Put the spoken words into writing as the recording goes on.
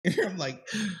I'm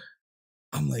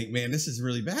like, man, this is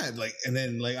really bad. Like, and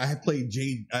then like I played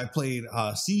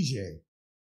CJ,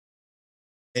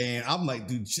 and I'm like,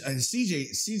 dude,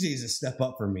 CJ's a step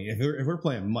up for me. If we're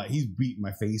playing Mutt, he's beating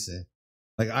my face in.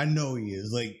 Like, I know he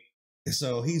is. Like,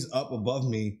 so he's up above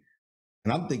me,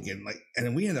 and I'm thinking like, and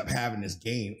then we end up having this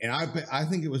game, and I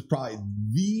think it was probably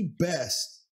the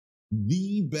best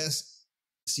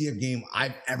CF game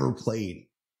I've ever played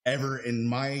ever in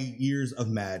my years of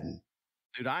Madden.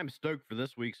 Dude, I'm stoked for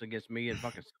this week's against me and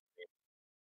fucking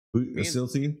The SEAL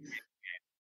team.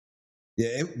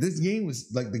 Yeah, this game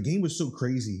was like, the game was so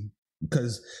crazy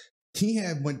because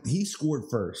when he scored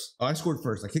first. I scored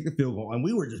first. I kicked the field goal, and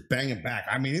we were just banging back.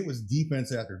 I mean, it was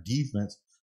defense after defense,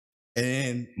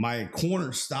 and my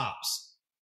corner stops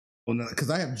because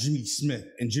I have Jimmy Smith,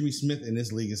 and Jimmy Smith in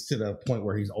this league is to the point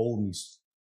where he's old and he's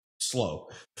slow.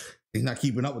 He's not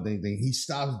keeping up with anything. He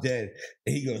stops dead,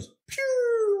 and he goes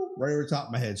pew right over the top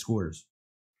of my head, scores.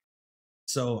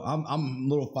 So I'm a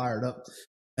little fired up.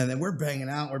 And then we're banging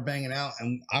out,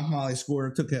 and I finally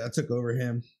scored. I took over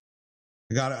him.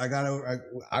 I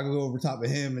go over top of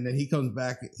him, and then he comes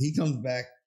back,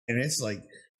 and it's like,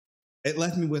 it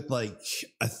left me with like,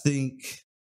 I think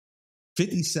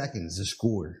 50 seconds to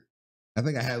score. I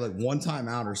think I had like one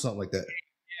timeout or something like that.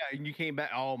 Yeah, and you came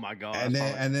back. Oh my god! And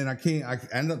then I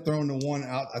ended up throwing the one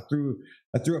out. I threw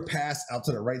a pass out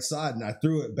to the right side, and I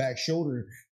threw it back shoulder.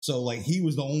 So like, he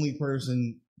was the only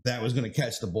person that was going to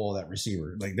catch the ball, that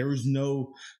receiver. Like, there was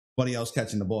nobody else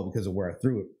catching the ball because of where I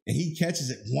threw it. And he catches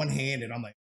it one hand, and I'm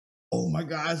like, oh my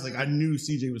gosh. Like, I knew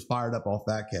CJ was fired up off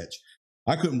that catch.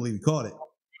 I couldn't believe he caught it.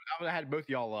 I would have had both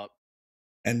y'all up.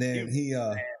 And then he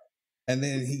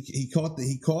caught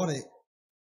it.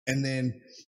 And then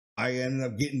I ended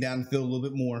up getting down the field a little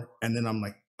bit more. And then I'm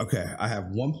like, okay, I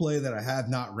have one play that I have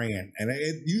not ran. And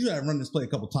usually I run this play a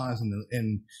couple times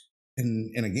in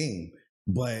a game,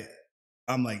 but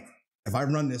I'm like, if I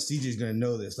run this, CJ's going to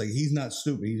know this. Like, he's not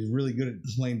stupid. He's really good at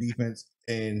playing defense.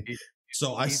 And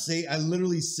so I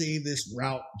literally say this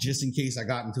route just in case I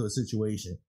got into a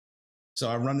situation. So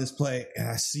I run this play, and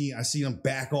I see him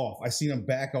back off. And I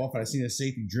see the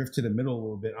safety drift to the middle a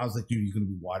little bit. I was like, dude, he's going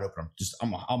to be wide open.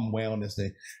 I'm way on this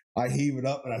thing. I heave it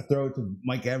up, and I throw it to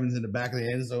Mike Evans in the back of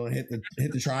the end zone, hit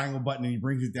the triangle button, and he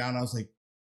brings it down. I was like,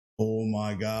 oh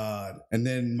my God. And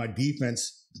then my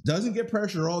defense doesn't get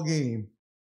pressure all game,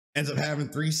 ends up having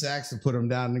 3 sacks to put him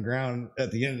down on the ground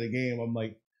at the end of the game. I'm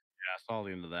like, yeah, I saw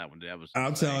the end of that one. That was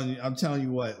I'm telling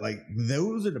you what, like,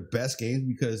 those are the best games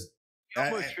because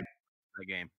that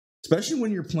game, especially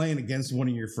when you're playing against one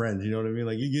of your friends, you know what I mean?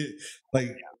 Like, you get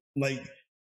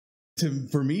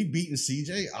for me beating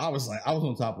CJ, I was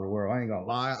on top of the world. I ain't gonna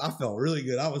lie. I felt really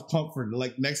good. I was pumped for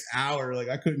like next hour. Like,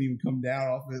 I couldn't even come down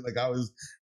off it. Like, I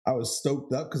was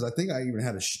stoked up because I think I even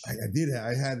had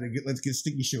I had to get Let's Get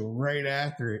Sticky show right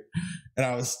after it, and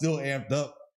I was still amped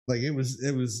up. Like, it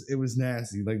was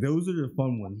nasty. Like, those are the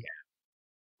fun ones.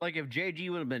 Like, if JG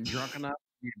would have been drunk enough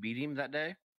to beat him that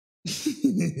day,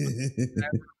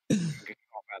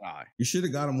 you should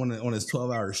have got him on his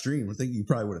 12-hour stream. I think you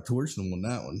probably would have torched him on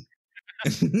that one.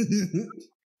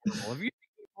 Well, if you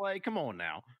play, come on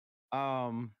now.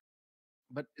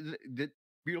 But the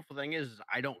beautiful thing is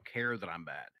I don't care that I'm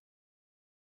bad.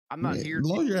 I'm not here. As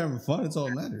long as you're having fun, it's all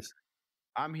that matters.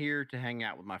 I'm here to hang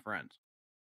out with my friends.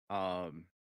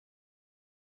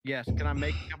 Yes, can I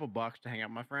make a couple bucks to hang out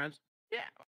with my friends? Yeah,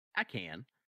 I can.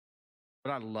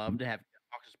 But I'd love to have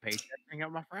Fox's paycheck to hang out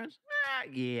with my friends.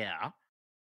 Yeah.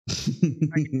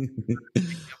 I can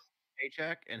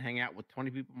paycheck and hang out with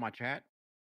 20 people in my chat.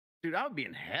 Dude, I would be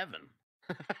in heaven.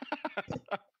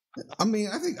 I mean,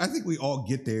 I think we all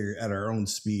get there at our own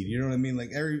speed. You know what I mean?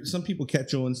 Like, some people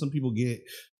catch on, some people get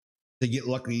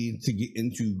lucky to get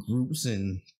into groups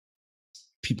and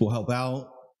people help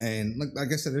out. And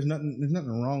like I said, there's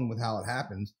nothing wrong with how it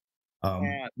happens.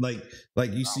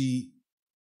 Like you see,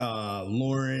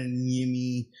 Lauren,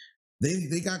 Yimmy,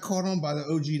 they got caught on by the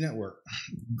OG network.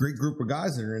 Great group of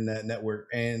guys that are in that network,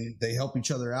 and they help each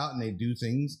other out and they do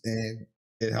things, and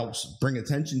it helps bring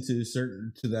attention to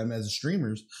them as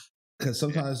streamers, because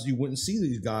sometimes you wouldn't see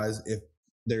these guys if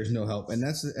there's no help. And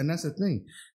that's the thing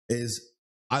is,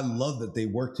 I love that they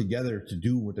work together to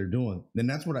do what they're doing. And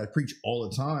that's what I preach all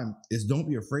the time is, don't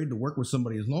be afraid to work with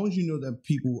somebody. As long as you know that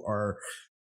people are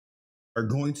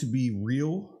going to be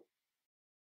real,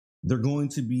 they're going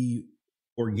to be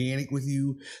organic with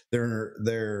you.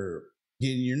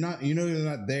 You're not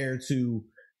there to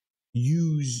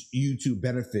use you to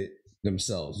benefit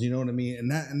themselves. You know what I mean? And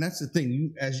that's the thing.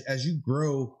 You as you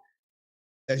grow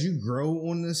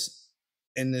on this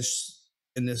in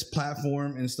this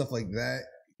platform and stuff like that,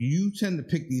 you tend to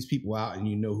pick these people out and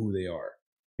you know who they are.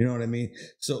 You know what I mean?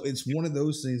 So it's one of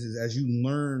those things is as you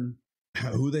learn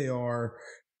who they are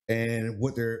and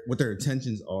what their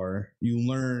intentions are, you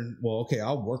learn, well, okay,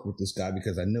 I'll work with this guy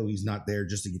because I know he's not there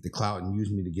just to get the clout and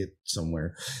use me to get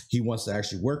somewhere. He wants to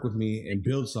actually work with me and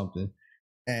build something.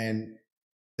 And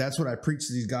that's what I preach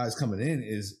to these guys coming in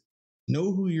is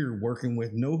know who you're working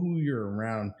with, know who you're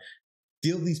around,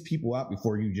 feel these people out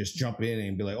before you just jump in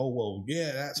and be like, oh, well,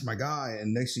 yeah, that's my guy.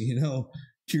 And next thing you know,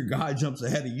 your guy jumps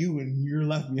ahead of you and you're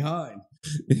left behind.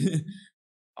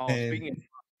 Oh, speaking of,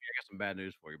 I got some bad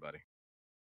news for you, buddy.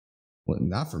 Well,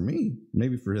 not for me.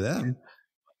 Maybe for them.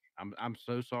 I'm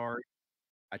so sorry.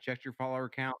 I checked your follower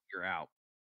count. You're out.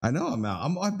 I know I'm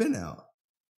out. I've been out.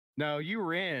 No, you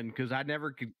were in because I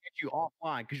never could get you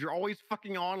offline because you're always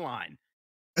fucking online.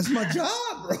 That's my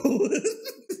job, bro.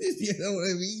 You know what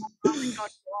I mean? I got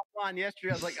you offline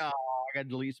yesterday. I was like, oh, I got to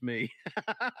delete me.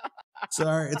 It's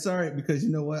all right because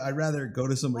you know what? I'd rather go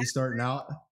to somebody starting out.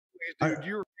 Dude,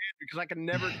 you were in because I can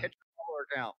never get your follower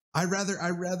count. I'd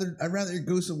rather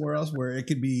go somewhere else where it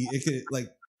could like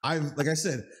I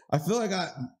said, I feel like I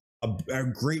got a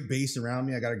great base around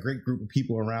me. I got a great group of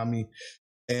people around me,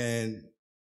 and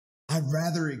I'd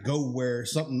rather it go where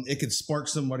it could spark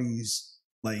somebody's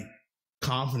like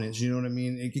confidence. You know what I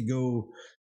mean? It could go.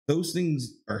 Those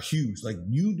things are huge. Like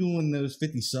you doing those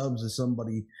 50 subs to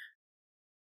somebody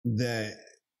that,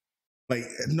 like,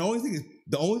 the only thing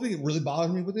that really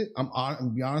bothers me with it, I'm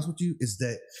gonna be honest with you, is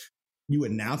that you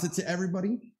announce it to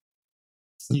everybody.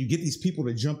 You get these people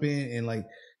to jump in and like,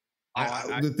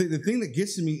 the thing that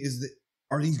gets to me is that,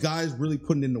 are these guys really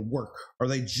putting in the work? Are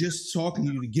they just talking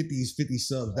to you to get these 50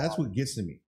 subs? That's what gets to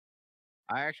me.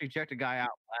 I actually checked a guy out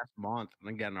last month and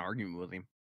then got in an argument with him.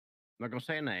 I'm not gonna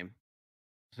say a name.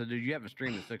 I said, dude, you haven't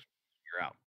streamed in 6 months, you're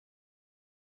out.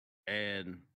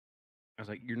 And I was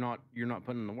like, you're not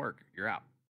putting in the work, you're out.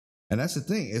 And that's the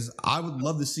thing, is I would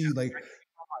love to see like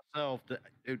myself that,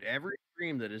 dude, every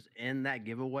stream that is in that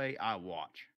giveaway, I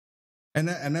watch. And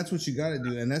that's what you got to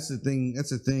do. And that's the thing. That's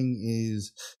the thing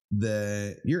is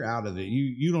that you're out of it.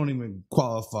 You don't even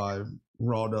qualify,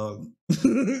 raw dog.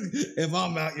 If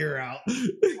I'm out, you're out.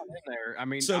 I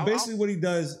mean, so basically, what he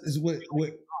does is what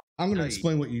I'm going to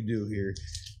explain what you do here.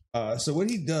 So what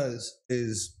he does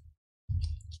is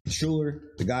Shuler,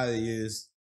 the guy that he is,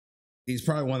 he's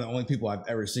probably one of the only people I've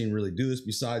ever seen really do this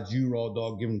besides you, raw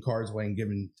dog, giving cards away and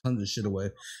giving tons of shit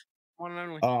away. One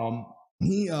and only.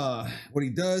 What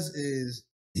he does is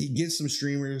he gets some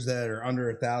streamers that are under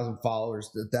 1,000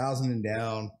 followers, 1,000 and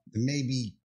down.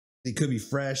 Maybe they could be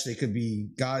fresh, they could be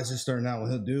guys just starting out. What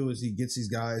he'll do is he gets these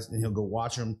guys and he'll go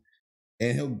watch them,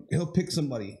 and he'll pick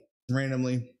somebody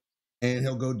randomly, and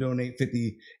he'll go donate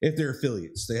 50 if they're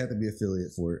affiliates. They have to be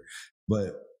affiliate for it,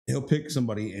 but he'll pick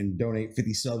somebody and donate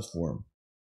 50 subs for them.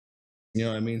 You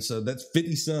know what I mean? So that's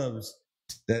 50 subs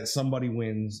that somebody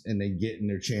wins and they get in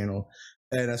their channel.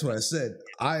 And that's what I said.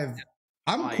 I'm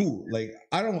cool. Like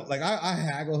I don't like I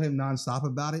haggle him nonstop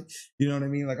about it. You know what I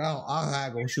mean? Like I'll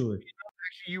haggle, sure.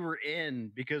 Actually, you were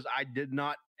in because I did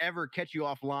not ever catch you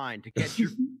offline to catch your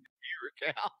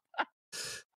account.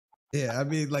 Yeah, I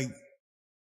mean, like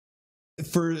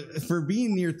for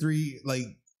being near 3, like,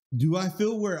 do I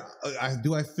feel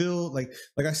like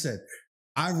I said,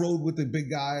 I rode with the big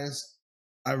guys.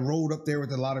 I rode up there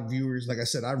with a lot of viewers. Like I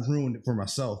said, I've ruined it for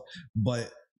myself, but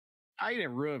I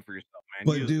didn't ruin for yourself,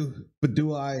 man. But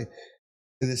do I, at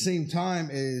the same time,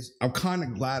 is I'm kind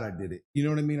of glad I did it. You know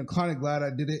what I mean? I'm kind of glad I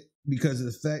did it because of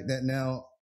the fact that now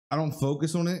I don't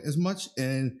focus on it as much,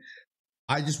 and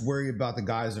I just worry about the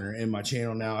guys that are in my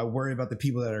channel now. I worry about the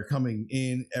people that are coming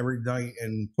in every night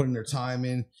and putting their time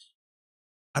in.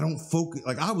 I don't focus.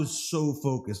 Like I was so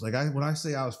focused. Like when I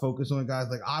say I was focused on guys,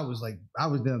 like I was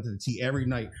down to the T every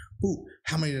night.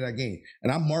 How many did I gain?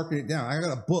 And I'm marking it down. I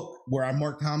got a book where I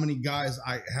marked how many guys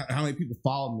how many people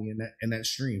followed me in that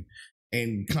stream,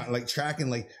 and kind of like tracking,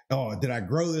 like, oh, did I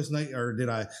grow this night or did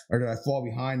I fall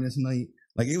behind this night?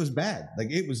 Like it was bad.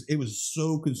 Like it was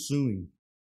so consuming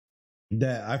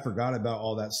that I forgot about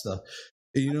all that stuff.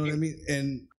 You know what I mean?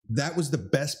 And that was the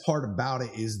best part about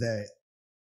it, is that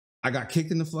I got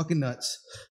kicked in the fucking nuts.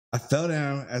 I fell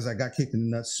down as I got kicked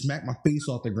in the nuts, smacked my face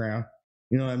off the ground.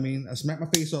 You know what I mean? I smacked my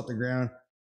face off the ground,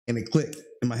 and it clicked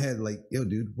in my head like, yo,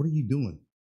 dude, what are you doing?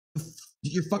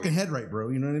 Get your fucking head right, bro.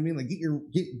 You know what I mean? Like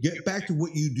get back to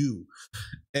what you do.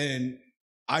 And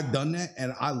I've done that,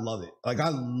 and I love it. Like I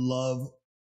love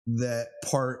that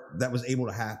part that was able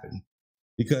to happen,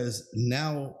 because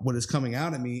now what is coming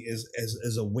out of me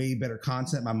is a way better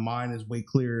content. My mind is way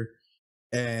clearer,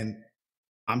 and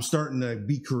I'm starting to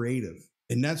be creative.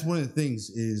 And that's one of the things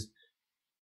is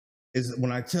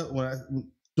when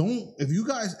if you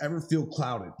guys ever feel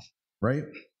clouded, right?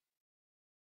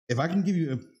 If I can give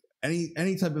you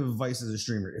any type of advice as a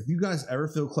streamer, if you guys ever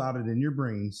feel clouded in your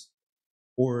brains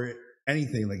or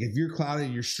anything, like if you're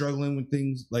clouded, you're struggling with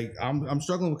things, like I'm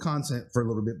struggling with content for a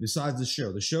little bit besides the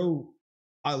show. The show,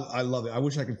 I love it. I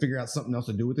wish I could figure out something else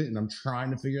to do with it, and I'm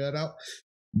trying to figure that out.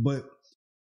 But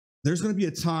there's going to be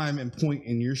a time and point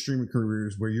in your streaming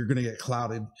careers where you're going to get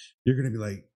clouded. You're going to be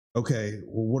like, okay,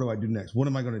 well, what do I do next? What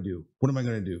am I going to do? What am I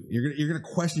going to do? You're going to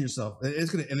question yourself.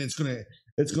 It's going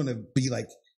to be like,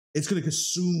 it's going to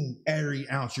consume every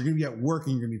ounce. You're going to be at work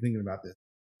and you're going to be thinking about this.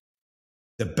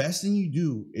 The best thing you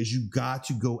do is you got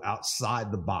to go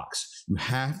outside the box. You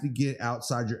have to get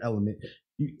outside your element.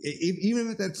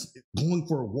 Even if that's going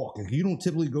for a walk. If you don't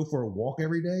typically go for a walk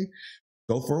every day,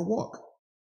 go for a walk.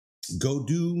 Go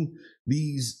do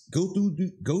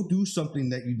something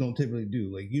that you don't typically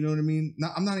do. Like, you know what I mean?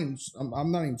 I'm not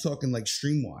even talking like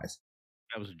stream wise.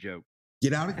 That was a joke.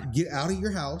 Get out of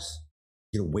your house,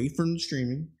 get away from the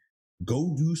streaming,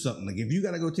 go do something. Like if you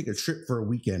got to go take a trip for a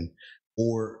weekend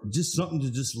or just something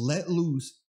to just let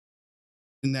loose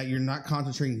and that you're not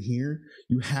concentrating here,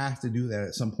 you have to do that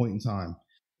at some point in time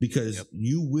because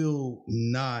you will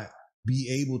not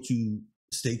be able to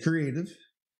stay creative.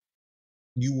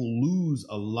 You will lose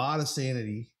a lot of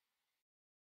sanity,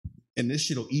 and this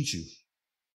shit will eat you.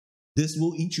 This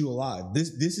will eat you alive.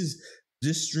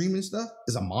 This streaming stuff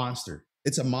is a monster.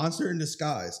 It's a monster in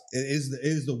disguise. It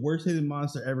is the worst hidden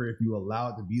monster ever if you allow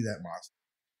it to be that monster.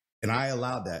 And I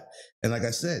allowed that. And like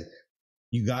I said,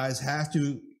 you guys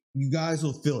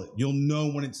will feel it. You'll know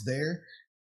when it's there.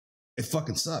 It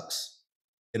fucking sucks.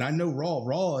 And I know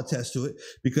Raw attests to it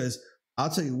because I'll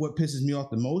tell you what pisses me off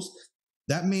the most.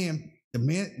 That man. The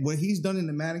man, what he's done in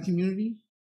the Madden community,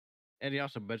 and he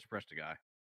also bench pressed a guy.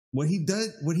 What he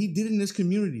did in this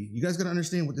community, you guys got to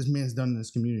understand what this man's done in this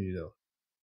community, though,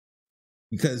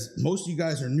 because most of you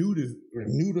guys are new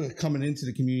to coming into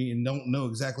the community and don't know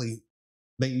exactly.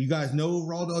 Like you guys know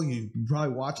Raw Dog, you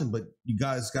probably watch him, but you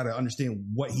guys got to understand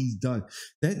what he's done.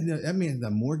 That man's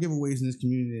done more giveaways in this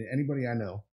community than anybody I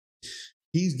know.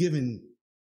 He's given.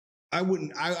 I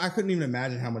couldn't even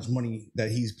imagine how much money that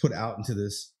he's put out into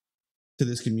this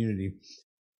community.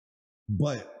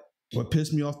 But what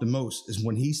pissed me off the most is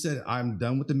when he said, I'm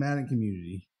done with the Madden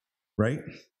community, right?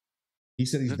 He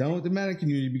said he's done with the Madden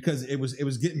community because it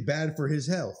was getting bad for his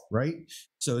health, right?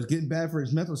 So it's getting bad for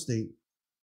his mental state.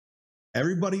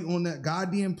 Everybody on that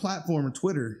goddamn platform or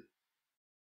Twitter,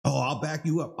 oh, I'll back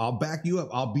you up. I'll back you up.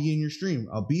 I'll be in your stream.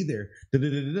 I'll be there.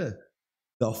 Da-da-da-da-da.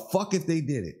 The fuck if they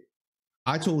did it.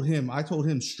 I told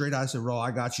him straight, I said, Raw,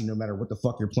 I got you no matter what the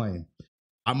fuck you're playing.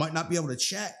 I might not be able to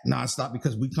chat nonstop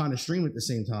because we kind of stream at the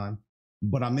same time,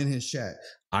 but I'm in his chat.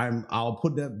 I'll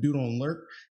put that dude on alert.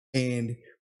 And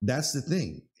that's the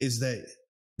thing is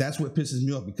that's what pisses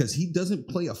me off because he doesn't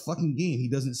play a fucking game. He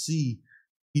doesn't see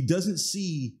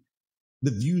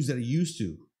the views that he used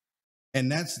to.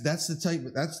 And that's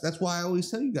why I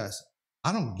always tell you guys,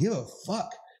 I don't give a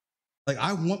fuck. Like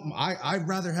I'd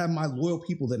rather have my loyal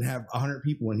people than have 100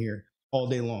 people in here all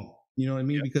day long. You know what I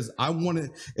mean? Yeah. Because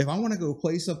if I want to go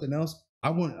play something else, I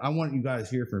want you guys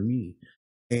here for me.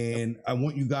 And I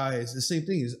want you guys, the same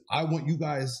thing is I want you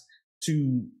guys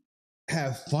to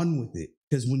have fun with it.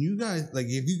 Because when you guys, like,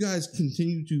 if you guys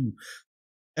continue to,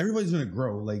 everybody's going to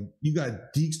grow. Like, you got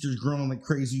Deeksters growing like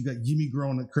crazy. You got Gimme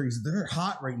growing like crazy. They're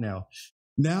hot right now.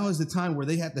 Now is the time where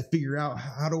they have to figure out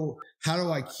how do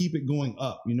I keep it going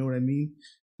up? You know what I mean?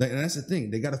 And that's the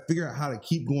thing. They got to figure out how to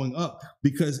keep going up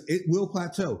because it will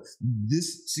plateau.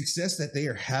 This success that they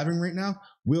are having right now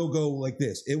will go like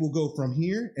this. It will go from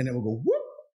here and it will go whoop,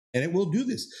 and it will do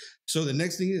this. So the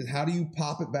next thing is, how do you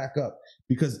pop it back up?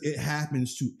 Because it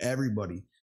happens to everybody.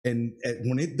 And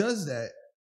when it does that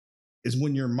is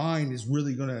when your mind is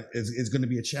really gonna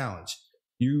be a challenge.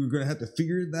 You're gonna have to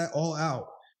figure that all out.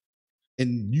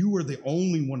 And you are the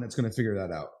only one that's gonna figure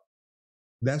that out.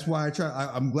 That's why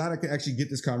I'm glad I could actually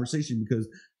get this conversation because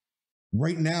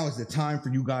right now is the time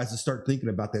for you guys to start thinking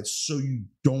about that so you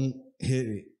don't hit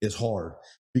it as hard.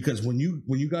 Because when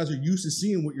you guys are used to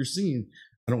seeing what you're seeing,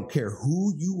 I don't care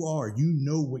who you are, you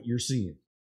know what you're seeing.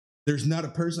 There's not a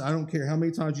person, I don't care how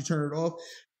many times you turn it off,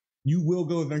 you will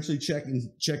go eventually check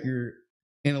your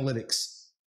analytics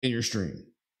in your stream.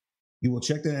 You will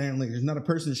check that analytics. There's not a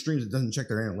person in streams that doesn't check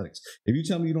their analytics. If you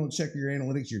tell me you don't check your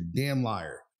analytics, you're a damn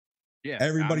liar. Yeah,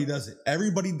 everybody does it.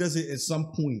 Everybody does it at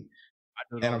some point.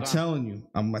 And I'm telling you,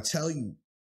 I'm gonna tell you,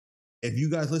 if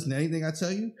you guys listen to anything I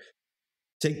tell you,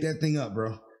 take that thing up,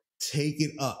 bro. Take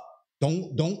it up.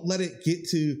 Don't let it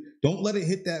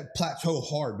hit that plateau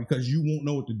hard because you won't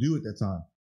know what to do at that time.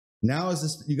 Now is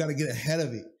this, you got to get ahead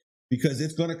of it because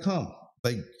it's gonna come.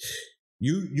 Like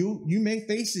you may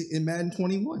face it in Madden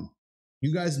 21.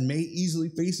 You guys may easily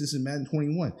face this in Madden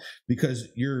 21 because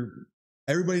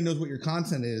everybody knows what your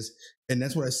content is, and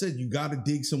that's what I said. You got to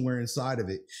dig somewhere inside of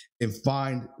it and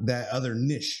find that other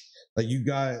niche. Like you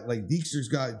got like Deekster's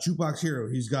got Jukebox Hero.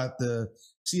 He's got the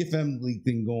CFM League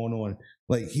thing going on.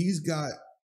 Like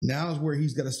now is where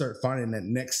he's got to start finding that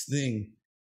next thing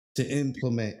to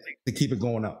implement to keep it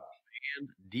going up. And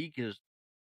Deke is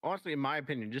honestly, in my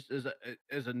opinion, just as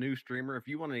a new streamer, if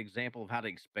you want an example of how to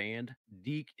expand,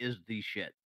 Deke is the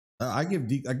shit. I give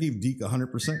Deke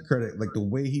 100% credit. Like the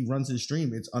way he runs his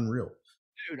stream, it's unreal.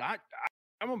 Dude, I'm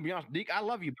gonna be honest, Deke, I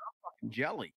love you, but I'm fucking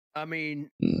jelly. I mean,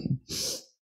 the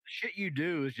shit you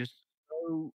do is just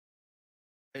so.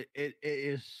 It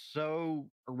is so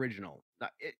original.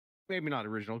 It maybe not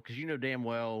original because you know damn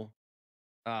well,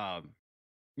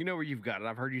 you know where you've got it.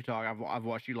 I've heard you talk. I've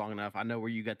watched you long enough. I know where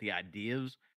you got the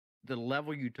ideas. The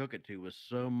level you took it to was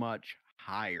so much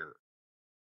higher.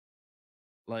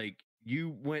 Like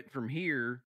you went from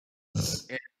here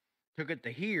and took it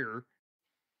to here,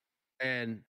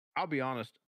 and I'll be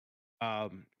honest,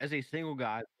 as a single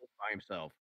guy by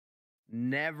himself,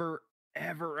 never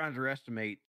ever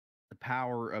underestimate the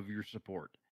power of your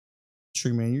support.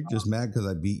 True, man. You're just mad because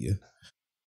I beat you.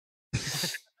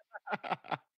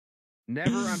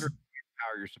 Never underestimate the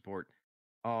power of your support.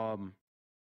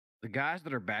 The guys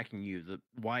that are backing you, the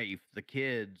wife, the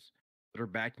kids that are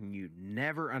backing you,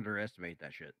 never underestimate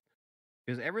that shit.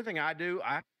 Because everything I do,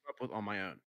 I have to come up with on my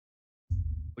own,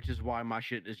 which is why my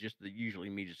shit is just usually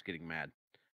me just getting mad.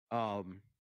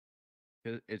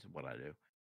 It's what I do.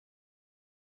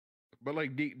 But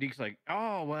like Deke's like,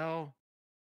 oh well,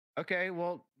 okay,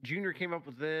 well Junior came up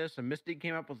with this and Mystique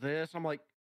came up with this. I'm like,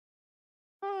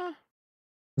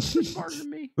 you're smarter than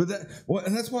me. But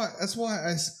that's why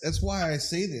I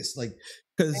say this, like,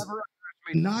 because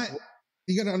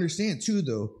you got to understand too,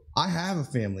 though. I have a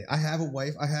family, I have a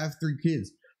wife, I have 3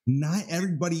 kids. Not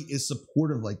everybody is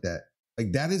supportive like that.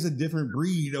 Like that is a different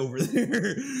breed over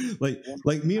there.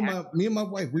 like me and my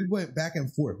wife, we went back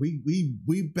and forth.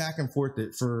 We back and forth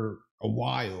it for a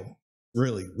while.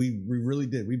 Really, we really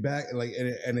did. We back like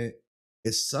and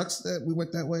it sucks that we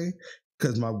went that way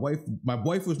because my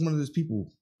wife was one of those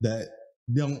people that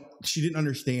she didn't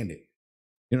understand it.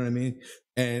 You know what I mean?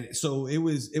 And so it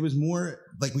was more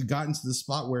like we got into the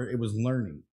spot where it was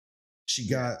learning.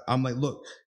 I'm like, look,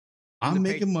 I'm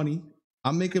making money.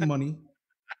 I'm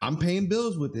paying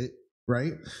bills with it,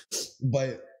 right?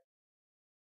 But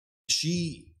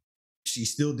she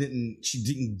still didn't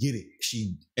get it.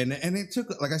 And it took,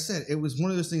 like I said, it was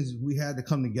one of those things we had to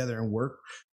come together and work.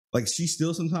 Like she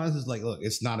still sometimes is like, look,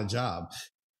 it's not a job.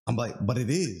 I'm like, but it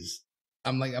is.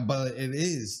 I'm like, but it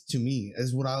is to me.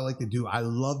 It's what I like to do. I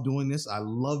love doing this. I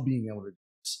love being able to do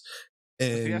this.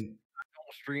 And see, I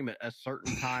don't stream at a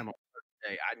certain time on a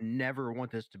certain day. I never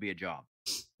want this to be a job.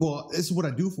 Well, it's what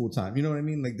I do full time. You know what I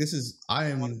mean? Like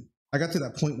I got to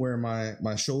that point where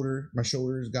my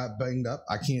shoulders got banged up.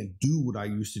 I can't do what I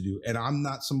used to do. And I'm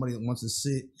not somebody that wants to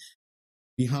sit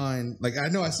behind, like, I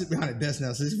know I sit behind a desk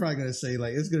now, so it's probably going to say,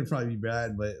 like, it's going to probably be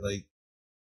bad, but, like,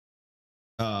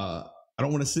 I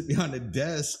don't want to sit behind a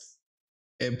desk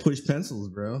and push pencils,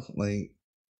 bro. Like,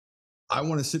 I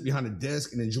want to sit behind a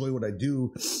desk and enjoy what I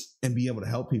do and be able to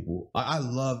help people. I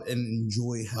love and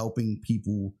enjoy helping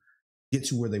people get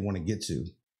to where they want to get to,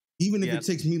 even if it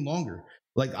takes me longer.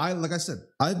 Like I said,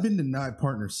 I've been denied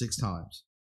partner 6 times.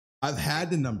 I've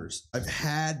had the numbers.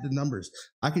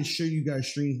 I can show you guys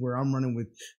streams where I'm running with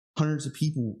hundreds of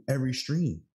people every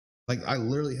stream. Like I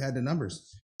literally had the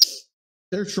numbers.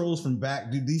 They're trolls from back,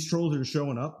 dude. These trolls are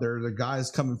showing up. They're the guys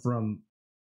coming from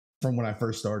when I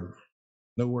first started.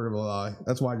 No word of a lie.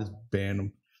 That's why I just banned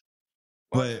them.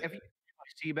 Well, but if you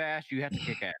sea bass, you have to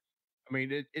kick ass. I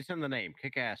mean, it's in the name,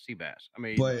 kick ass sea bass. I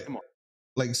mean, but come on.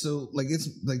 Like so, like it's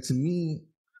like to me.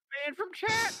 Banned from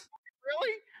chat,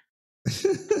 really?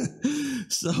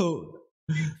 So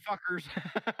fuckers.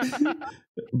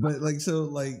 But like so,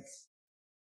 like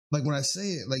when I say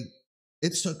it, like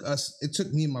it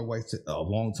took me and my wife a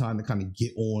long time to kind of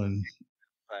get on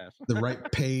the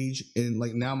right page. And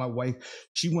like now my wife,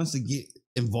 she wants to get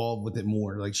involved with it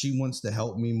more. Like she wants to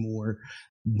help me more.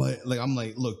 But like I'm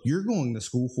like, look, you're going to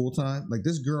school full time. Like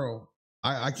this girl,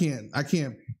 I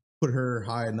can't put her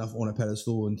high enough on a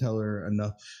pedestal and tell her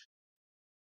enough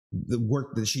the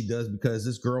work that she does, because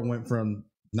this girl went from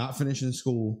not finishing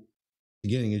school to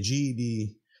getting a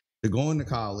GED to going to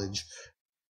college,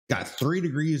 got 3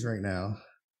 degrees right now,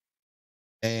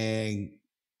 and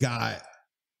got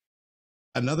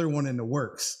another one in the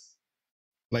works.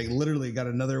 Like literally got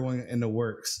another one in the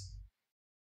works.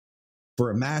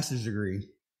 for a master's degree.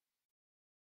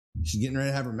 She's getting ready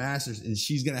to have her master's, and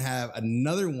she's going to have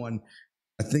another one,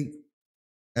 I think,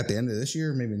 at the end of this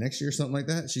year, maybe next year, something like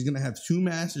that. She's going to have 2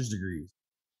 master's degrees,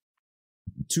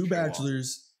 2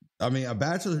 bachelors. I mean, a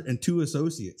bachelor and 2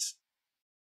 associates.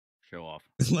 Show off.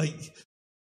 Like,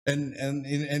 and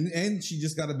she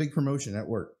just got a big promotion at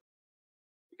work.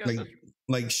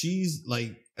 Like she's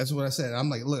like, that's what I said. I'm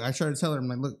like, look, I tried to tell her, I'm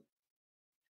like, look,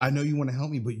 I know you want to help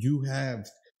me, but you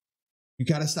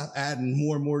got to stop adding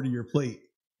more and more to your plate.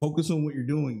 Focus on what you're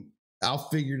doing. I'll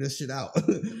figure this shit out.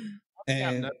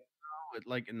 And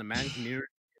like in the man community,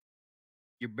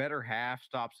 your better half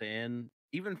stops in,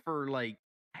 even for like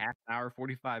half an hour,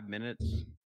 45 minutes,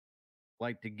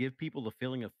 like to give people the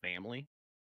feeling of family.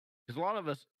 Because a lot of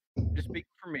us, just speaking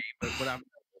for me, but a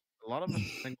lot of us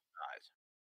are single guys.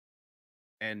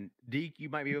 And Deke, you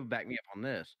might be able to back me up on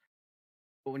this.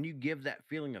 But when you give that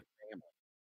feeling of family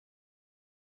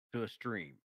to a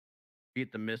stream, be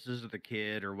it the missus or the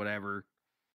kid or whatever,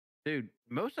 dude,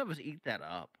 most of us eat that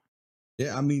up.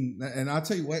 Yeah, I mean, and I'll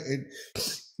tell you what,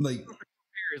 it's like,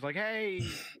 hey,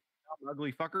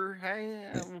 ugly fucker,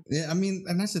 hey. Yeah, I mean,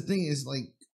 and that's the thing is like,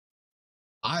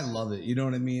 I love it. You know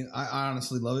what I mean? I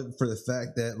honestly love it for the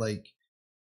fact that like,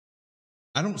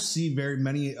 I don't see very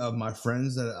many of my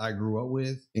friends that I grew up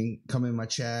with and come in my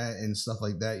chat and stuff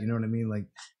like that. You know what I mean? Like,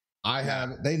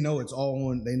 they know it's all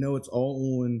on. They know it's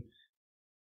all on.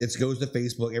 It goes to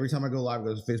Facebook. Every time I go live, it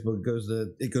goes to Facebook.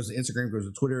 It goes to Instagram. It goes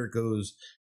to Twitter. It goes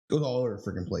all over the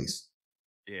freaking place.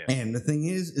 Yeah. And the thing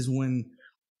is when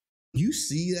you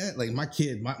see that, like my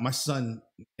kid, my son.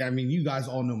 I mean, you guys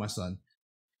all know my son.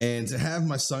 And to have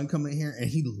my son come in here and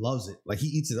he loves it. Like he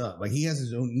eats it up. Like he has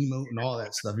his own emote and all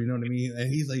that stuff. You know what I mean?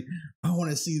 And he's like, I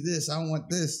want to see this. I want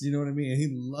this. You know what I mean? And he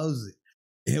loves it.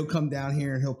 And he'll come down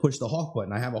here and he'll push the Hawk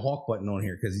button. I have a Hawk button on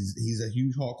here because he's a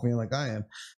huge Hawk fan like I am.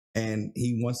 And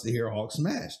he wants to hear Hawk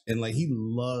smash. And like he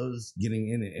loves getting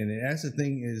in it. And that's the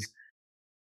thing is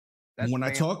when I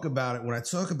talk about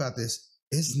this,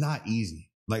 it's not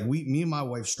easy. Like me and my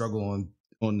wife struggle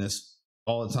on this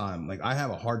all the time. Like I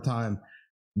have a hard time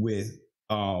with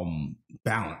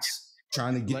balance,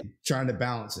 trying to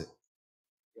balance it,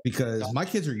 because my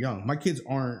kids are young. My kids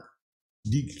aren't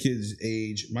Deep kids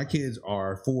age. My kids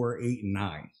are 4, 8, and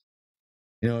 9.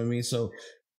 You know what I mean? So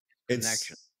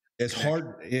it's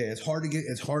hard. Yeah, it's hard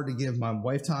to give my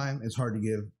wife time. It's hard to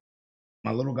give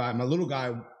my little guy. My little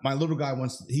guy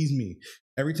wants. He's me.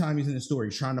 Every time he's in the store,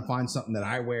 he's trying to find something that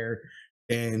I wear,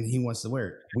 and he wants to wear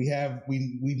it.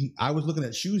 I was looking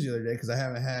at shoes the other day because I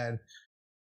haven't had.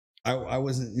 I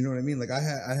wasn't, you know what I mean? Like I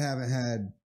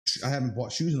haven't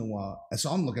bought shoes in a while. And so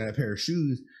I'm looking at a pair of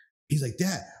shoes. He's like,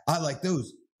 Dad, I like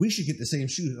those. We should get the same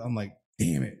shoes. I'm like,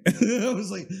 damn it. I was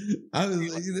like, I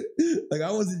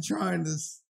wasn't trying to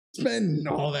spend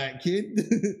all that, kid.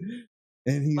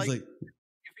 And he's like,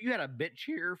 if you had a bitch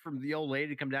here from the old lady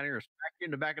to come down here and smack you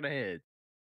in the back of the head.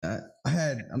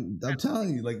 I'm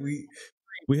telling you, like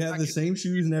we have the same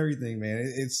shoes and everything,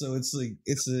 man.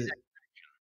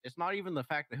 It's not even the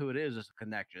fact of who it is; it's a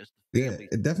connection. It's the family. Yeah,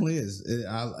 it definitely is.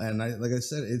 Like I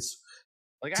said, it's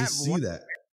like to see that.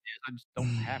 I just don't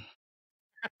have.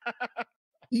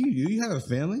 You have a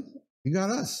family. You got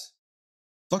us.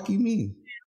 Fuck you mean?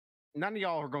 None of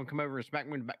y'all are going to come over and smack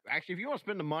me in the back. Actually, if you want to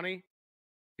spend the money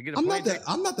to get I'm not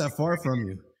that far from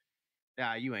you.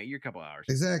 Nah, you ain't. You're a couple hours.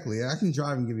 Exactly. I can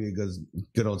drive and give you a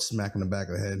good old smack in the back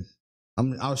of the head.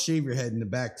 I'll shave your head in the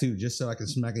back too, just so I can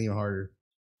smack it even harder.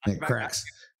 And it cracks.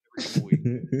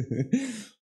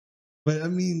 But I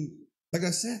mean, like I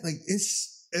said, like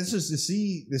it's just to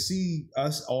see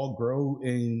us all grow,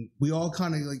 and we all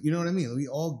kind of like, you know what I mean? We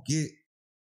all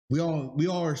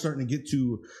are starting to get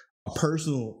to a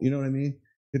personal, you know what I mean?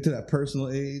 Get to that personal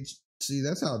age. See,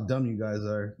 that's how dumb you guys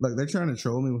are. Like they're trying to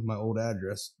troll me with my old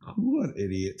address. What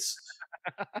idiots.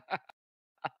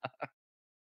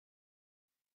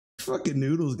 Fucking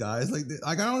noodles, guys. Like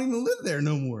I don't even live there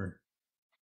no more.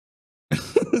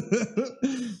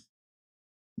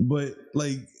 But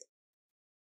like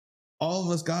all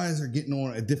of us guys are getting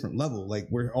on a different level. Like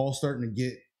we're all starting to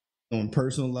get on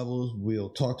personal levels. We'll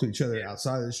talk to each other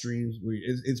outside of the streams.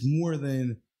 It's more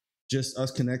than just us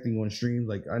connecting on streams.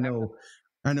 Like I know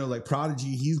like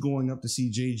Prodigy, he's going up to see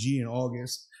JG in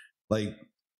August. Like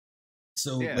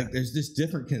so like there's just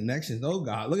different connections. Oh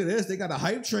God, look at this. They got a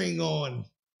hype train going.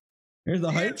 There's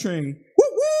the hype train. Woo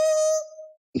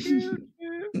woo!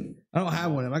 I don't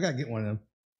have one of them. I gotta get one of them.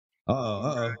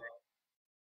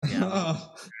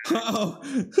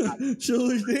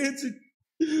 Shuler's dancing.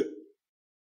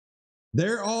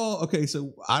 They're all okay.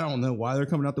 So I don't know why they're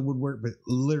coming out the woodwork, but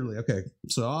literally, okay.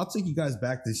 So I'll take you guys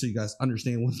back to so you guys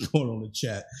understand what's going on in the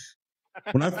chat.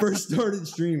 When I first started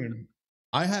streaming,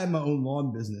 I had my own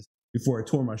lawn business before I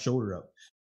tore my shoulder up.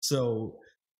 So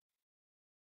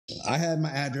I had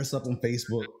my address up on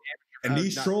Facebook, and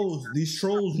these trolls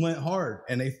went hard,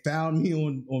 and they found me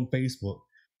on Facebook,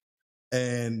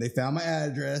 and they found my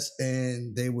address,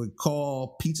 and they would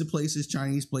call pizza places,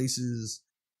 Chinese places,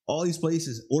 all these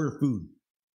places, order food.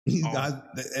 These guys,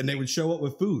 and they would show up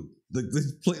with food.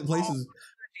 The places.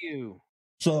 You.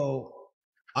 So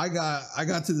I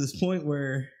got to this point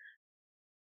where.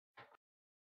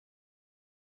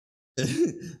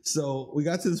 So we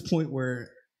got to this point where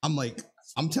I'm like,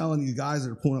 I'm telling these guys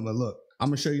that are pulling up, like, look, I'm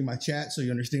gonna show you my chat so you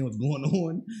understand what's going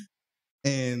on,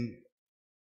 and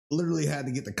literally had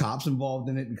to get the cops involved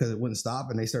in it because it wouldn't stop,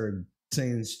 and they started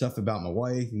saying stuff about my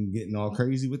wife and getting all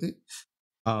crazy with it.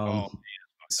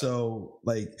 So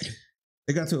like,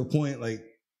 it got to a point like,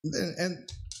 and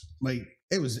like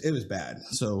it was bad.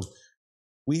 So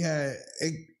we had,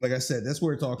 like I said, that's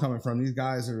where it's all coming from. These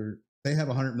guys they have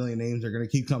 100 million names. They're gonna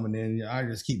keep coming in. I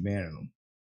just keep banning them.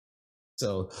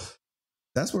 So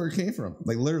that's where it came from.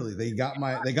 Like literally, they got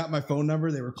my phone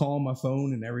number. They were calling my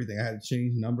phone and everything. I had to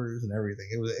change numbers and everything.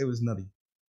 It was nutty.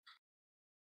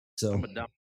 So I'm a dumb,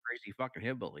 crazy fucking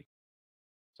hillbilly.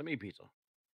 Send me a pizza.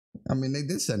 I mean, they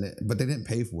did send it, but they didn't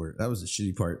pay for it. That was the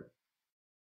shitty part.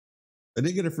 I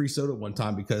did get a free soda one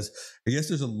time because I guess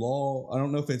there's a law. I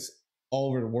don't know if it's all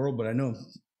over the world, but I know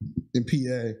in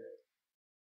PA,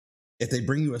 if they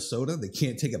bring you a soda, they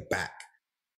can't take it back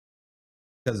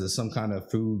because of some kind of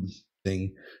food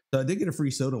thing. So I did get a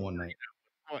free soda one night.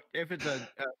 If it's a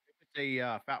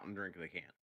fountain drink, they can't.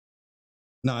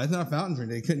 No, it's not a fountain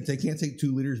drink. They can't take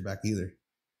 2 liters back either.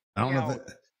 I don't know if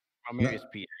it. Maybe it's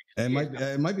PA.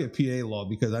 It might be a PA law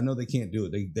because I know they can't do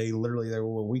it. They literally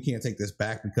well, we can't take this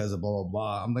back because of blah blah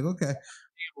blah. I'm like, okay.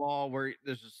 Law where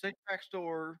there's a 6-pack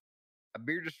store, a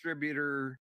beer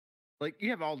distributor, like you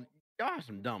have y'all have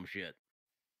some dumb shit.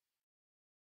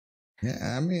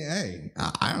 Yeah, I mean, hey,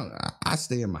 I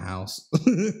stay in my house.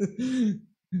 I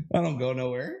don't go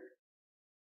nowhere.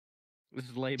 This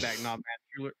is laid back, not Matt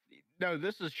Schuler. No,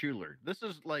 this is Schuler. This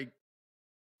is like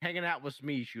hanging out with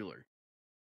Smee Schuler.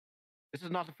 This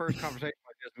is not the first conversation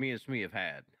like this me and Smee have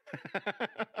had.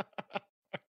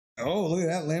 Oh, look at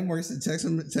that. Landmark said text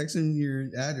him your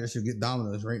address. You'll get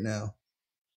Domino's right now.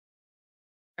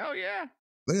 Hell yeah.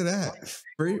 Look at that.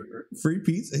 Free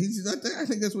pizza. I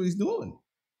think that's what he's doing.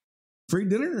 Free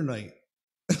dinner tonight.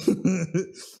 I ain't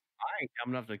dumb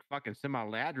enough to fucking send my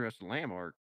address to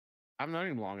Landmark. I've known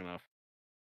him long enough.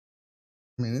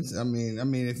 I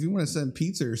mean, if you want to send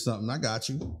pizza or something, I got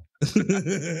you.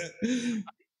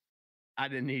 I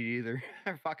didn't need either.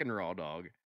 Fucking raw dog.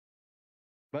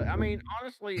 But I mean,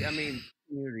 honestly,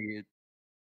 community.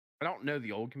 I don't know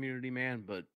the old community, man,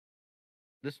 but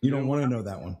this. You don't want to know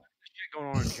that one. This shit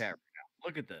going on in chat right now.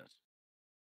 Look at this.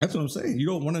 That's what I'm saying. You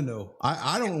don't want to know.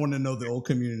 I don't want to know the old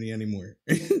community anymore.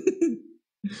 These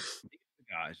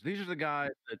are the guys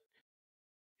that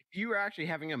if you were actually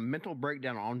having a mental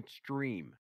breakdown on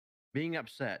stream, being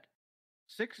upset,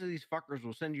 6 of these fuckers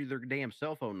will send you their damn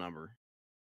cell phone number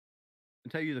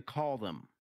and tell you to call them.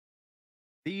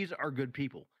 These are good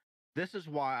people. This is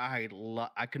why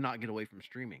I could not get away from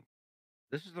streaming.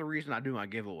 This is the reason I do my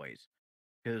giveaways.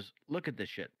 Because look at this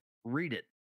shit. Read it.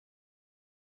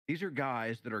 These are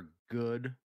guys that are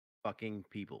good fucking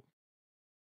people.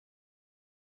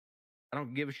 I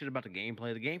don't give a shit about the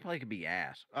gameplay. The gameplay could be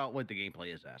ass. Oh, wait, the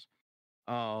gameplay is ass.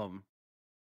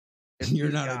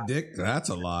 You're not a dick. That's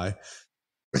a lie.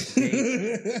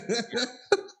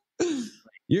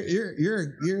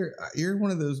 You're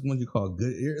one of those ones you call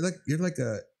good. You're like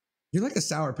a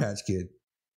Sour Patch Kid.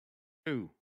 Who?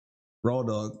 Raw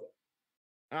Dog.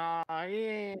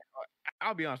 Yeah.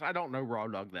 I'll be honest. I don't know Raw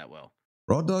Dog that well.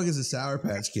 Raw Dog is a Sour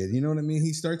Patch Kid. You know what I mean?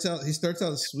 He starts out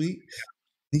sweet.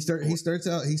 Especially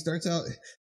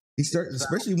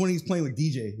when he's playing with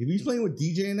DJ. If he's playing with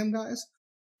DJ and them guys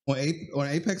on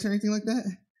Apex or anything like that,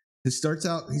 he starts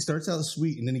out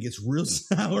sweet and then he gets real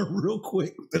sour real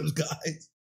quick with those guys.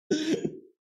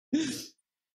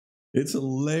 It's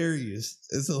hilarious.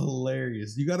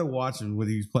 You got to watch him when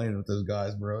he's playing with those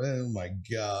guys, bro. Oh my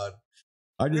god!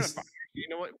 You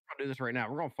know what? We're gonna do this right now.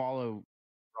 We're gonna follow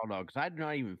Raw Dog because I do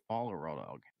not even follow Raw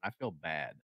Dog. I feel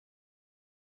bad.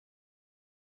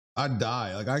 I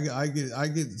die. Like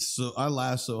I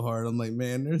laugh so hard. I'm like,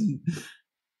 man,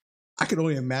 I can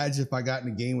only imagine if I got in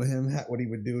a game with him, what he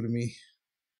would do to me.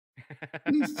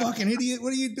 You fucking idiot!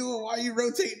 What are you doing? Why are you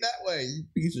rotating that way? You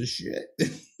piece of shit.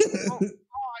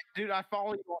 Dude, I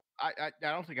follow you. I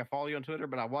don't think I follow you on Twitter,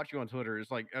 but I watch you on Twitter. It's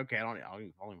like, okay, I don't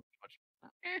even follow you much.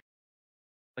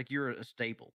 Like you're a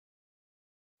staple.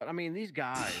 But I mean, these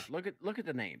guys, look at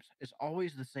the names. It's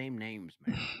always the same names,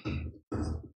 man.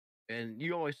 And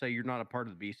you always say you're not a part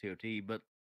of the BCOT, but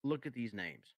look at these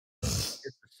names. It's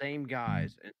the same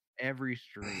guys in every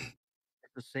stream.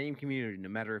 It's the same community, no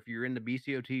matter if you're in the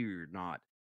BCOT or you're not.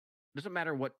 Doesn't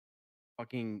matter what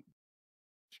fucking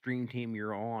stream team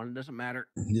you're on. It doesn't matter.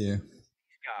 Yeah.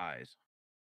 These guys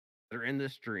that are in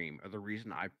this stream are the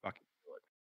reason I fucking do it.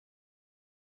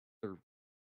 They're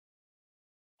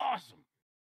awesome.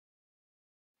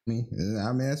 I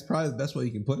mean, that's probably the best way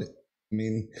you can put it. I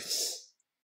mean,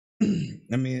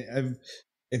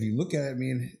 if you look at it, I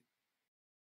mean,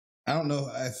 I don't know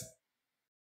if,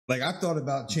 like, I've thought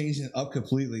about changing it up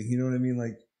completely. You know what I mean?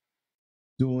 Like,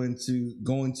 going to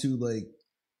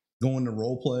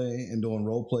role play and doing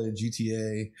role play at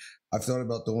GTA. I've thought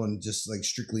about doing just like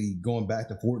strictly going back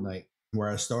to Fortnite, where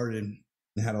I started and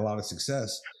had a lot of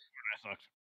success. That sucks.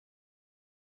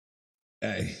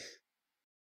 Hey.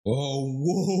 Whoa.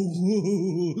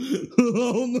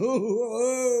 Oh, no.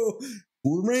 Whoa.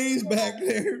 Cool rains back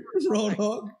there, Raw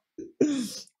Dog.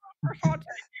 First hot take.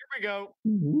 Here we go.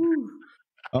 Woo.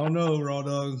 I don't know, Raw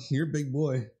Dog. You're a big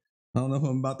boy. I don't know if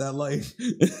I'm about that life.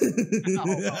 He's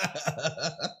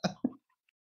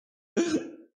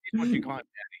what you call it,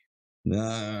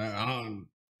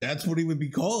 that's what he would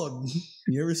be called.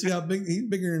 You ever see how big he's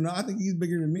bigger than? I think he's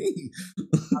bigger than me.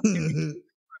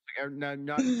 No,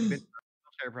 not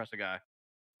Sarah Press a guy.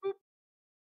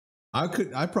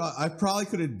 I probably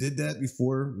could have did that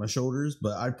before my shoulders,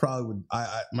 but I probably would.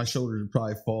 My shoulders would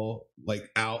probably fall like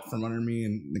out from under me,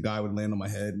 and the guy would land on my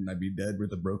head, and I'd be dead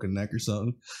with a broken neck or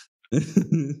something.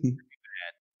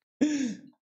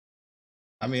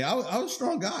 I mean, I was a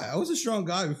strong guy. I was a strong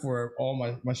guy before all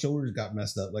my shoulders got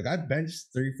messed up. Like, I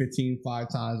benched 315 5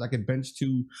 times. I could bench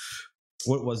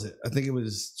what was it? I think it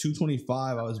was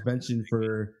 225. I was benching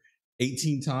for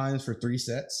 18 times for 3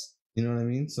 sets. You know what I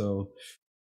mean? So,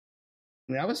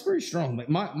 I mean, I was pretty strong. Like,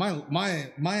 my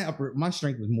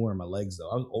strength was more in my legs, though.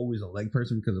 I was always a leg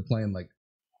person because of playing, like,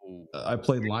 I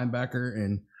played linebacker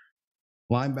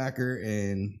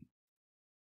and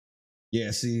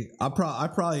yeah, see, I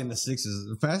probably in the 6s.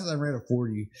 The fastest I ran a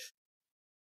 40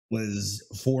 was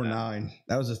 4.9.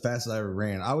 That was as fast as I ever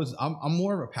ran. I'm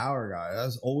more of a power guy. I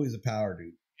was always a power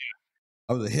dude.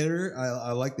 I was a hitter.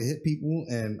 I like to hit people,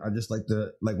 and I just like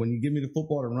to, like, when you give me the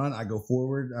football to run, I go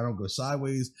forward. I don't go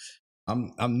sideways.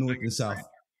 I'm north and south.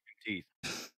 Teeth.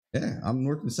 Yeah, I'm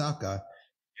north and south guy.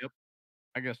 Yep.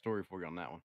 I got a story for you on that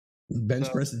one.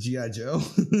 Bench press the G.I. Joe.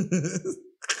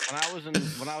 when I was in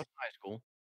high school,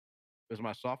 it was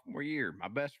my sophomore year. My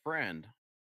best friend,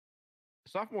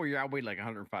 sophomore year, I weighed like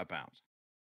 105 pounds.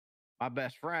 My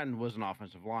best friend was an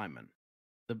offensive lineman,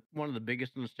 one of the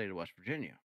biggest in the state of West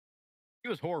Virginia. He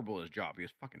was horrible at his job. He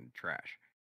was fucking trash.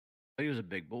 But he was a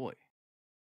big boy.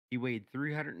 He weighed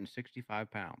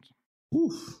 365 pounds.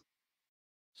 Oof.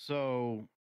 So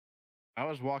I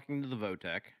was walking to the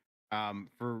VOTEC.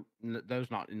 For those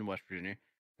not in West Virginia,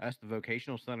 that's the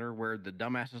vocational center where the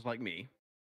dumbasses like me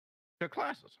took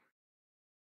classes.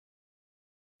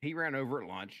 He ran over at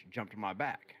lunch, jumped on my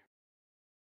back.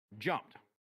 Jumped,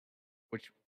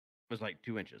 which was like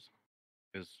 2 inches.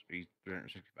 Because he's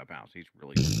 365 pounds. He's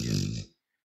really good.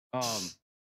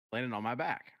 Landed on my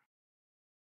back.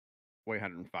 Weigh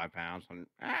 105 pounds.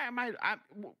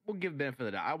 We'll give benefit of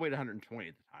the doubt. I weighed 120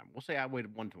 at the time. We'll say I weighed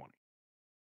 120.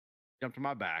 Jumped on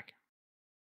my back.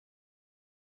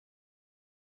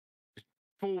 Just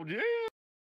fooled you.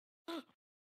 No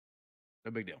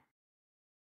big deal.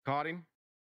 Caught him.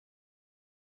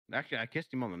 Actually, I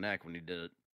kissed him on the neck when he did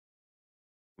it,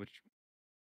 which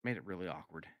made it really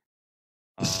awkward.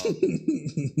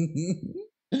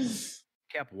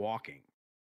 Kept walking.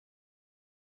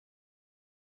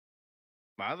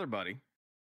 My other buddy,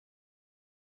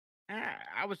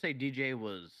 I would say DJ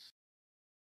was,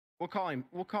 we'll call him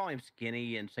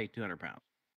skinny and say 200 pounds.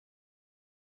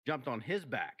 Jumped on his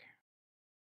back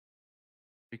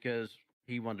because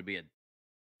he wanted to be a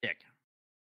dick.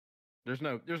 There's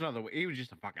no other way. He was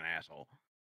just a fucking asshole.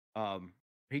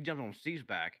 He jumped on Steve's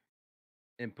back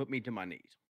and put me to my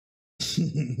knees.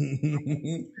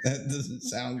 That doesn't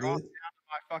sound good. Down to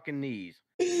my fucking knees.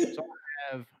 So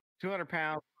I have 200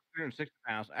 pounds, 360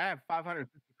 pounds. I have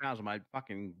 550 pounds on my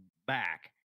fucking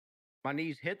back. My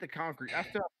knees hit the concrete. I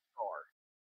still have a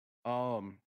scar.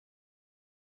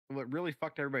 What really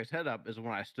fucked everybody's head up is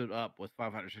when I stood up with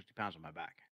 560 pounds on my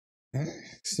back.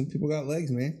 Some people got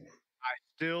legs, man. I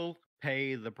still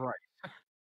pay the price.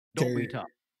 Don't be tough.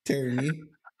 Tear me.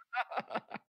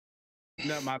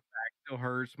 No, my back still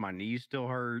hurts. My knees still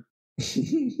hurt.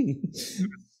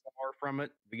 Far from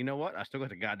it. But you know what? I still got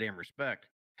the goddamn respect.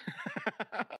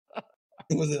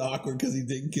 Was it awkward because he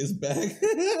didn't kiss back? Just a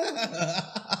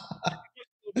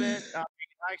little bit. I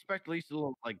expect at least a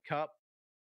little like cup.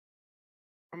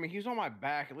 I mean, he's on my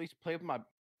back. At least play with my.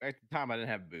 At the time, I didn't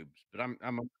have boobs, but I'm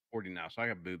 40 now, so I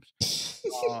got boobs.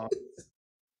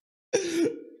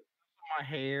 My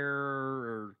hair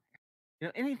or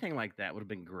anything like that would have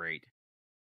been great.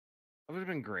 It would have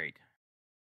been great.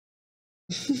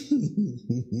 At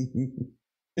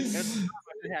the time,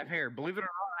 I didn't have hair. Believe it or not,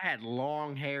 I had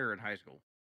long hair in high school.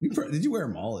 Did you wear a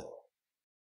mullet?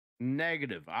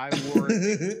 Negative. I wore.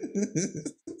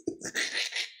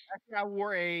 Actually, I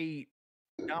wore a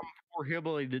dumb poor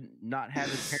hillbilly did not have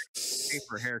his hair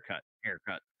paper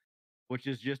haircut, which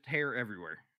is just hair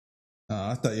everywhere.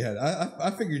 I thought you had.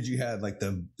 I figured you had like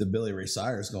the Billy Ray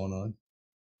Cyrus going on.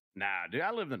 Nah, dude,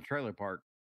 I lived in a trailer park.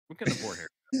 We couldn't afford hair.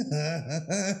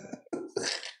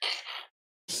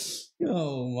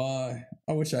 Oh my!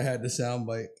 I wish I had the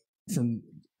soundbite from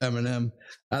Eminem.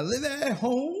 I live at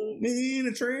home in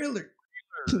a trailer.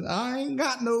 I ain't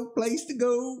got no place to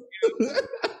go.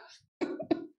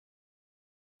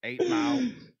 8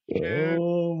 Mile.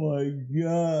 Oh my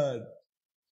god!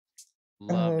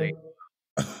 Loved it.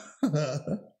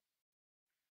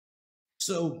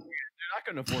 So, dude, I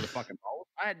couldn't afford a fucking ball.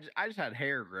 I just had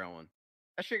hair growing.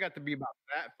 That shit got to be about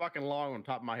that fucking long on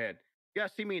top of my head. You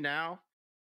guys see me now?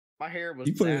 My hair was.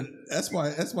 You put it. That's why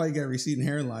you got a receding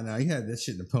hairline now. You had that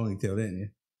shit in a ponytail, didn't you?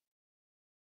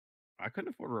 I couldn't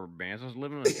afford rubber bands. I was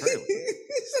living in a trailer.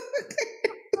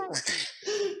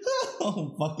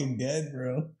 I'm fucking dead,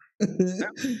 bro. That was a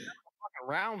fucking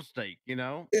round steak,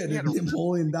 Yeah, the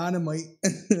Napoleon Dynamite.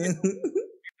 $8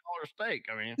 steak.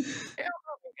 I mean, hell no,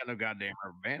 I ain't got no goddamn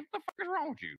rubber bands. What the fuck is wrong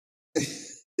with you?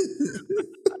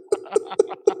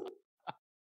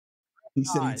 He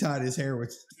said he tied his hair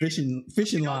with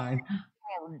fishing line.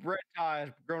 Bread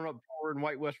ties growing up poor in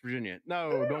white West Virginia.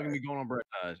 No, don't get me going on bread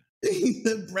ties. He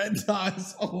said bread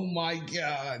ties. Oh my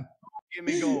god. Get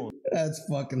me going. That's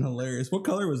fucking hilarious. What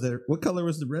color was there? What color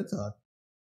was the bread tie?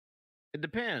 It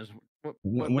depends.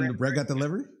 When the bread got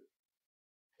delivered?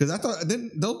 Because I thought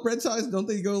those bread ties, don't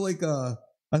they go like I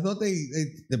thought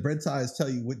the bread ties tell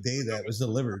you what day that was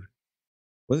delivered.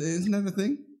 Isn't that the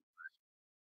thing?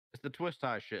 It's the twist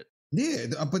tie shit. Yeah,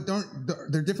 but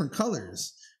they're different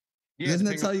colors. Yeah, doesn't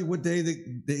that tell you what day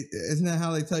isn't that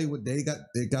how they tell you what day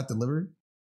they got delivered?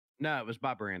 No, it was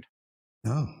by brand.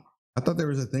 Oh. I thought there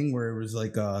was a thing where it was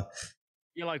like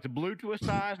like the blue twist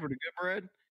ties were the good bread.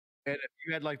 And if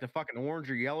you had like the fucking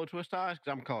orange or yellow twist ties,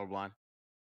 because I'm colorblind,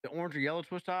 the orange or yellow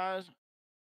twist ties,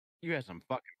 you had some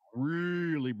fucking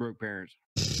really broke parents.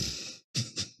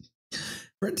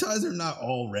 Bread ties are not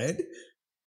all red.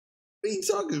 What are you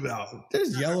talking about?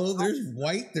 There's yellow, there's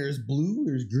white, there's blue,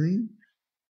 there's green.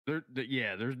 There's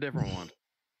different ones.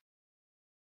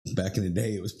 Back in the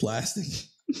day, it was plastic.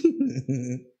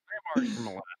 Grandma's from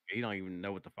Alaska. He don't even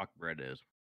know what the fuck bread is.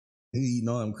 He eating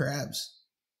all them crabs.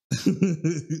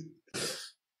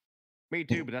 Me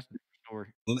too, but that's a different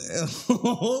story.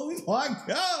 Oh my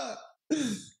god!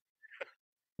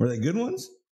 Were they good ones?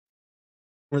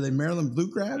 Were they Maryland blue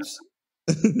crabs?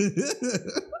 We'll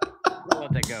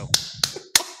let that go.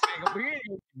 We ain't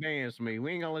gonna ban me.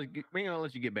 We ain't gonna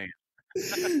let you get banned.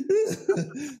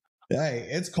 Hey,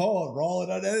 it's called raw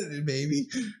and unedited, baby.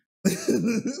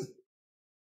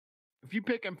 If you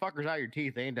pick them fuckers out of your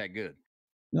teeth, they ain't that good.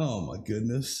 Oh my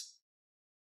goodness.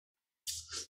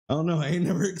 I don't know. I ain't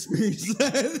never experienced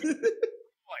that.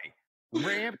 Boy,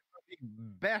 ramp is the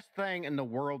best thing in the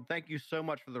world. Thank you so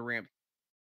much for the ramp.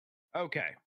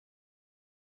 Okay.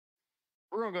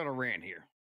 We're gonna go to rant here.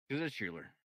 Because it's Shuler.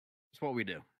 That's what we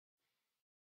do.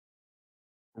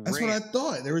 That's what I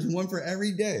thought. There was one for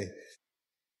every day.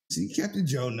 See, Captain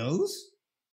Joe knows.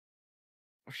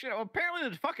 Oh, shit. Well, apparently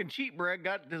the fucking cheap bread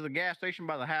got to the gas station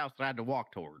by the house that I had to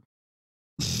walk toward.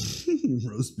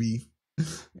 Roast beef.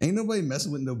 Ain't nobody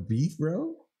messing with no beef,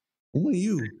 bro. Only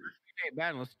you. It ain't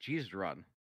bad unless the cheese is rotten.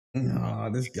 Oh,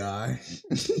 this guy.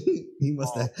 He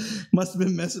must have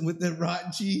been messing with that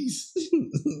rotten cheese.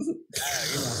 It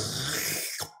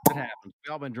happens.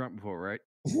 We all been drunk before, right?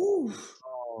 I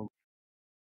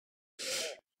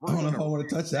don't know if I want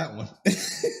to touch that one.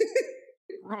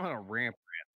 We're on a ramp.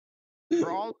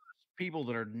 For all those people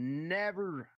that are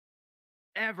never,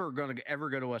 ever going to ever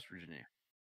go to West Virginia,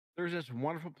 there's this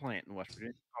wonderful plant in West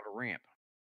Virginia called a ramp.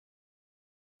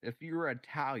 If you're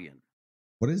Italian.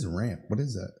 What is a ramp? What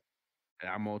is that?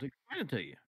 I'm going to explain it to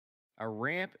you. A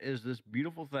ramp is this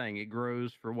beautiful thing. It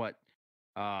grows for what?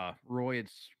 Roy,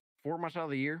 it's 4 months out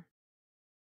of the year.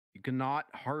 You cannot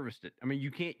harvest it. I mean,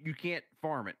 you can't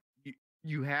farm it.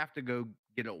 You have to go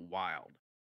get it wild.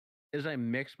 It's a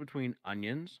mix between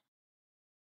onions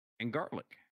and garlic.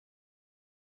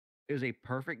 It is a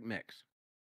perfect mix.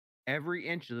 Every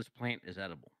inch of this plant is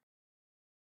edible.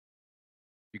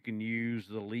 You can use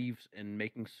the leaves in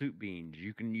making soup beans.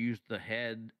 You can use the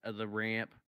head of the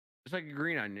ramp. It's like a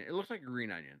green onion. It looks like a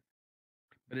green onion,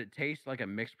 but it tastes like a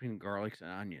mix between garlic and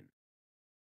onion.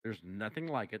 There's nothing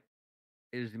like it.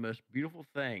 It is the most beautiful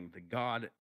thing that God,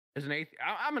 as an atheist,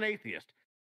 I'm an atheist.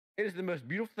 It is the most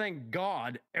beautiful thing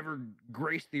God ever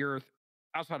graced the earth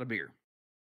outside of beer.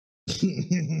 I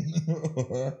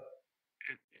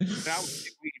would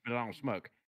take weed, but I don't smoke.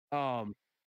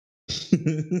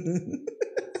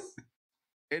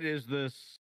 It is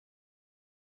this.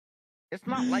 It's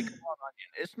not like a wild onion.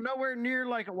 It's nowhere near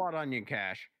like a wild onion,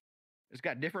 Cash. It's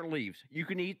got different leaves. You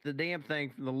can eat the damn thing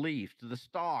from the leaf to the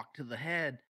stalk to the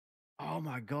head. Oh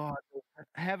my God,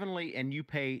 heavenly! And you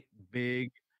pay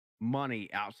big money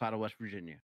outside of West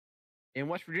Virginia. In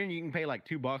West Virginia, you can pay like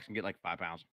 $2 and get like 5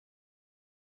 pounds.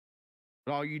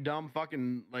 But all you dumb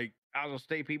fucking like out of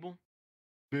state people,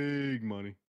 big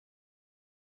money.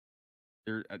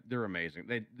 They're amazing.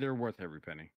 They're worth every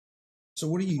penny. So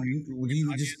what do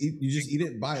you just eat? You just eat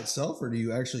it by itself, or do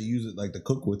you actually use it like to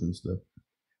cook with and stuff?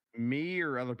 Me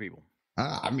or other people?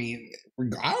 I mean,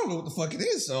 I don't know what the fuck it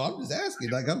is, so I'm just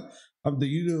asking. Like, do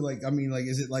you do like? I mean, like,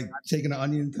 is it like taking an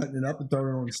onion, cutting it up, and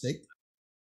throwing it on a steak?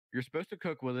 You're supposed to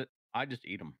cook with it. I just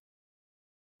eat them.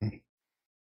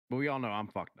 But we all know I'm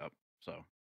fucked up. So,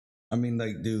 I mean,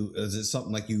 like, is it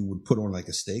something like you would put on like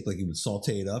a steak? Like you would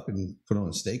saute it up and put it on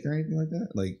a steak or anything like that?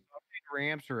 Like,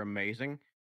 ramps are amazing.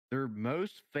 They're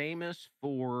most famous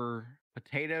for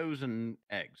potatoes and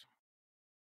eggs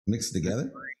mixed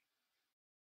together.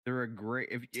 They're a great.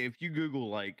 If you Google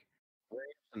like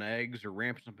ramps and eggs or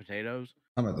ramps and potatoes,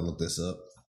 I'm about to look this up.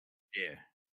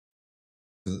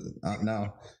 Yeah.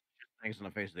 Now, things on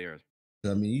the face of the earth.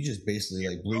 I mean, you just basically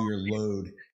like blew your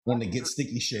load on the Get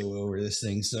Sticky show over this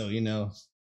thing. So, you know,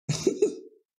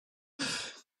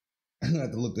 I'm gonna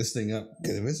have to look this thing up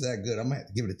because if it's that good, I might have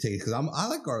to give it a taste because I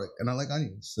like garlic and I like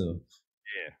onions. So,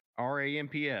 yeah,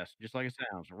 RAMPS, just like it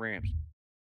sounds, ramps.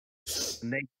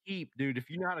 And they keep, dude. If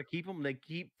you know how to keep them, they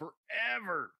keep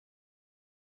forever.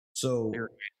 So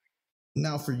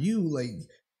now for you, like,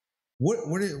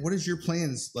 what is your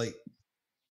plans like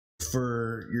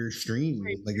for your stream,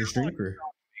 like your stream career?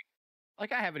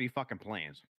 Like, I have any fucking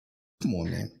plans? Come on,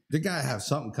 man. You gotta have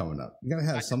something coming up. You gotta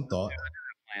have some thought.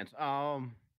 Plans.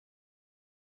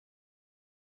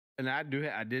 And I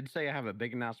did say I have a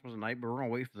big announcement tonight, but we're gonna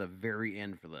wait for the very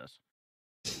end for this.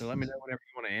 So let me know whenever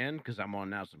you want to end, because I'm gonna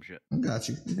announce some shit. I got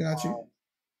you.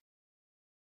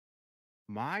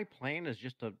 My plan is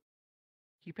just to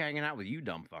keep hanging out with you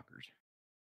dumb fuckers.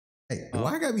 Hey,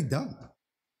 why I gotta be dumb?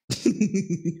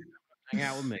 Hang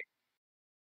out with me.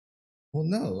 Well,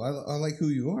 no, I like who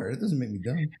you are. It doesn't make me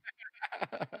dumb.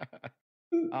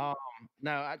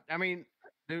 No, I mean,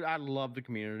 dude, I love the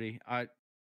community.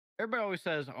 Everybody always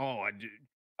says, "Oh,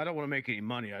 I don't want to make any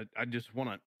money. I just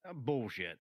want to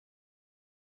bullshit,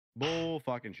 bull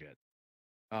fucking shit."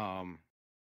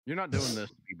 You're not doing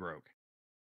this to be broke.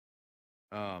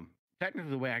 Technically,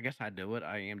 the way I guess I do it,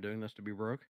 I am doing this to be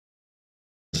broke.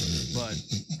 But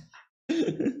make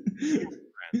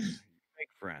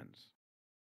friends.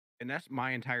 And that's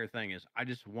my entire thing is I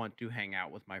just want to hang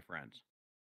out with my friends.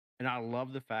 And I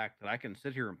love the fact that I can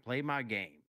sit here and play my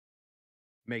game,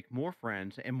 make more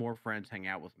friends, and more friends hang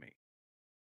out with me.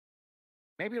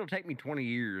 Maybe it'll take me 20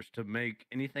 years to make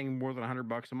anything more than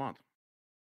 $100 a month.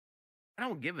 I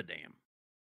don't give a damn.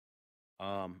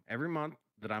 Every month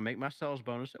that I make my sales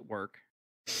bonus at work,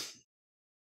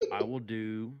 I will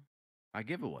do my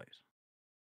giveaways.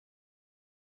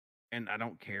 And I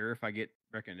don't care if I get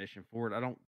recognition for it.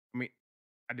 I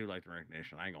do like the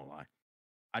recognition. I ain't gonna lie.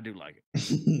 I do like it.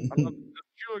 I love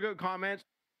the good comments.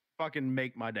 Fucking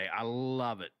make my day. I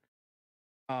love it.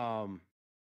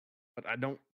 But I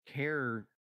don't care.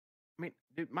 I mean,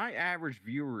 dude, my average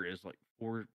viewer is like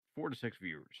four to 6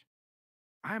 viewers.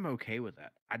 I'm okay with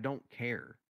that. I don't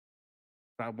care.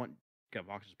 But I want to get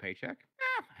Vox's paycheck.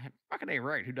 Fucking A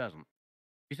right. Who doesn't?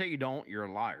 You say you don't, you're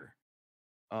a liar.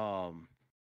 But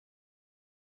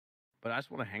I just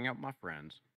want to hang out with my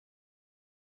friends,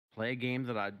 play a game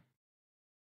that I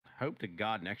hope to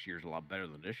God next year is a lot better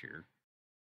than this year.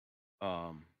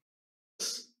 And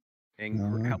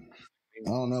help. I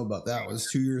don't know about that. It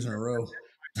was 2 years in a row.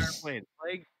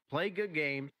 Play good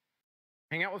games,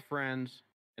 hang out with friends,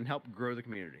 and help grow the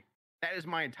community. That is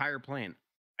my entire plan.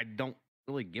 I don't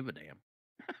really give a damn.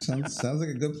 Sounds like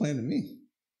a good plan to me.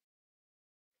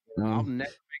 I'll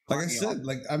never like I said,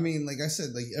 like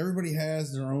everybody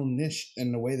has their own niche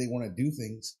and the way they want to do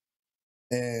things.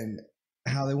 And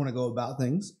how they want to go about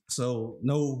things. So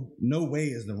no way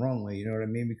is the wrong way. You know what I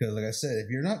mean? Because like I said, if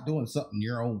you're not doing something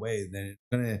your own way, then it's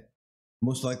gonna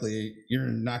most likely you're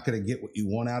not gonna get what you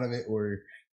want out of it, or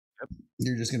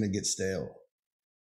you're just gonna get stale.